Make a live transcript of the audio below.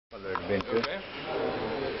Makalu Adventure. Okay.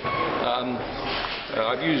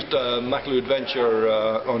 I've used Makalu Adventure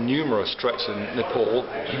on numerous treks in Nepal,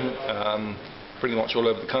 pretty much all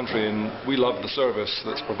over the country, and we love the service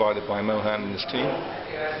that's provided by Mohan and his team.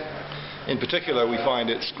 In particular, we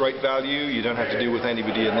find it's great value. You don't have to deal with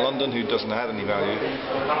anybody in London who doesn't add any value,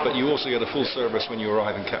 but you also get a full service when you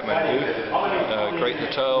arrive in Kathmandu. Great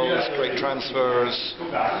hotels, great transfers,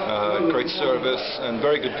 great service, and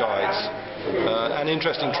very good guides. And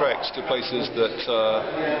interesting treks to places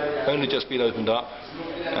that only just been opened up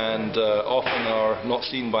and often are not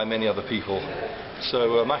seen by many other people.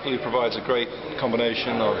 So Makalu provides a great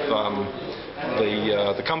combination of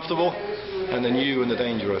the comfortable and the new and the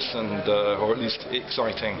dangerous, and or at least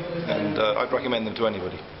exciting, and I'd recommend them to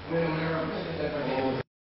anybody.